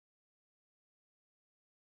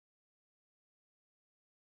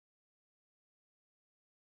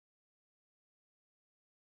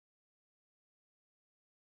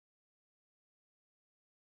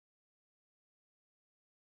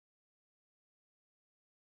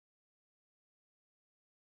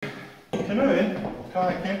canoeing, or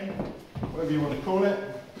kayaking, whatever you want to call it,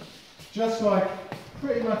 just like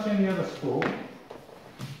pretty much any other sport,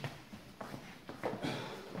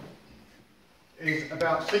 is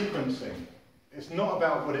about sequencing. It's not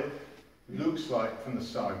about what it looks like from the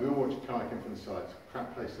side. We all watch kayaking from the side. It's a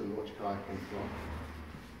crap place to watch kayaking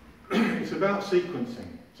from. It's about sequencing.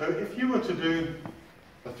 So if you were to do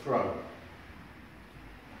a throw,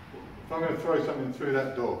 if I'm going to throw something through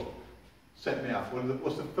that door, set me up,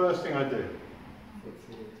 what's the first thing I do?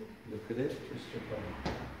 Look at it.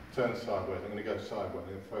 Turn sideways. I'm going to go sideways. I'm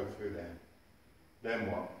going to throw through there. Then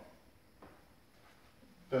what?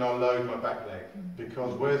 Then I'll load my back leg,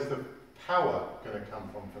 because where's the power going to come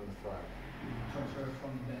from the throw?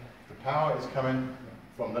 From there. The power is coming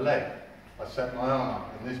from the leg. I set my arm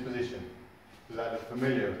up in this position. Does that look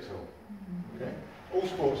familiar at all? Okay. All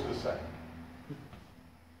sports are the same.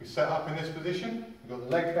 We set up in this position, we've got the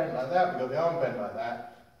leg bent like that, we've got the arm bent like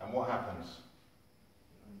that, and what happens?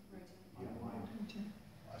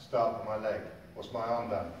 I start with my leg. What's my arm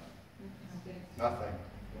done? Nothing.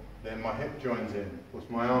 Then my hip joins in. What's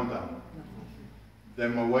my arm done?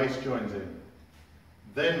 Then my waist joins in.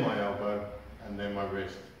 Then my elbow, and then my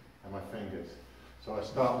wrist and my fingers. So I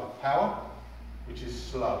start with power, which is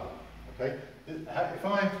slow. Okay? I'm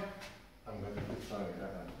going to put slowly, don't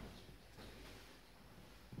I?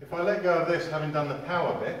 If I let go of this, having done the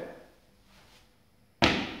power bit,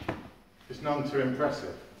 it's none too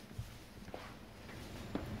impressive.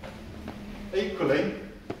 Equally,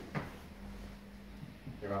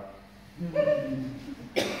 you're up.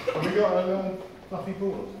 Have we got a little fluffy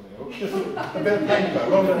board or something? Or just a bit of paper.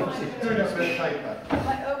 Well done. Doing a bit of paper.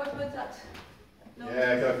 What was that? No.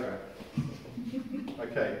 Yeah, go for it.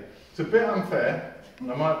 Okay. It's a bit unfair. I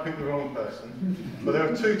might have picked the wrong person, but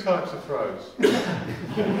there are two types of throws.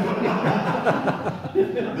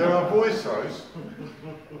 There are boys' throws,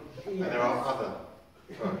 and there are other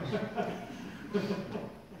throws. Do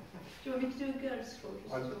you want me to do a girl's throw?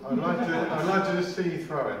 I'd like to just see you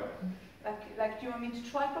throw it. Like, do you want me to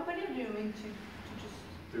try properly, or do you want me to just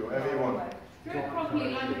do whatever you want? Do it properly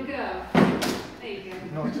like a girl. There you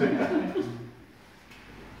go. Not too bad.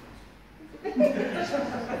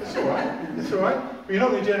 It's alright, it's alright. But you're not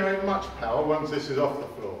going to generate much power once this is off the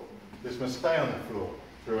floor. This must stay on the floor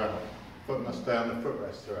throughout. Foot must stay on the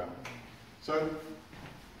footrest throughout. So,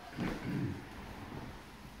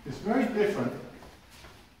 it's very different.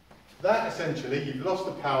 That essentially, you've lost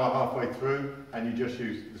the power halfway through and you just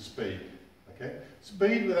use the speed. Okay?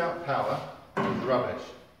 Speed without power is rubbish.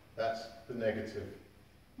 That's the negative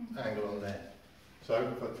angle on there.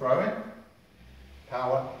 So, for throwing,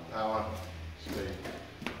 power, power, speed.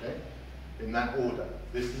 Okay? In that order.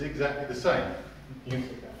 This is exactly the same. You can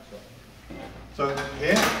sit down. So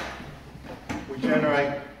here we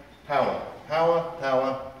generate power. Power,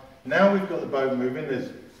 power. Now we've got the boat moving. There's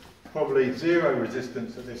probably zero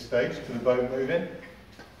resistance at this stage to the boat moving.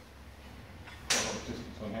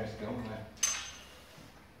 Resistance on here still.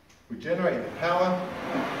 We generate the power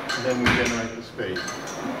and then we generate the speed.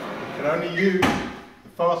 We can only use the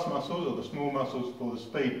fast muscles or the small muscles for the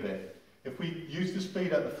speed bit. If we use the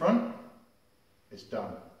speed at the front, it's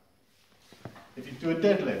done. If you do a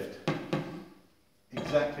deadlift,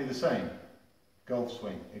 exactly the same. Golf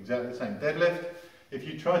swing, exactly the same. Deadlift, if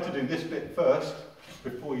you try to do this bit first,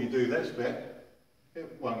 before you do this bit,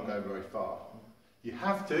 it won't go very far. You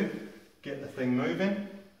have to get the thing moving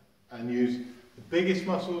and use the biggest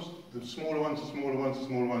muscles, the smaller ones, the smaller ones, the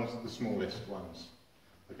smaller ones, the smallest ones.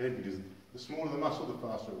 Okay, because the smaller the muscle, the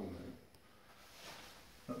faster it will move.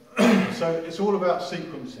 So it's all about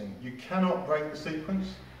sequencing. You cannot break the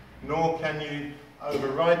sequence, nor can you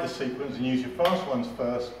override the sequence and use your fast ones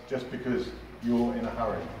first just because you're in a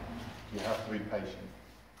hurry. You have to be patient.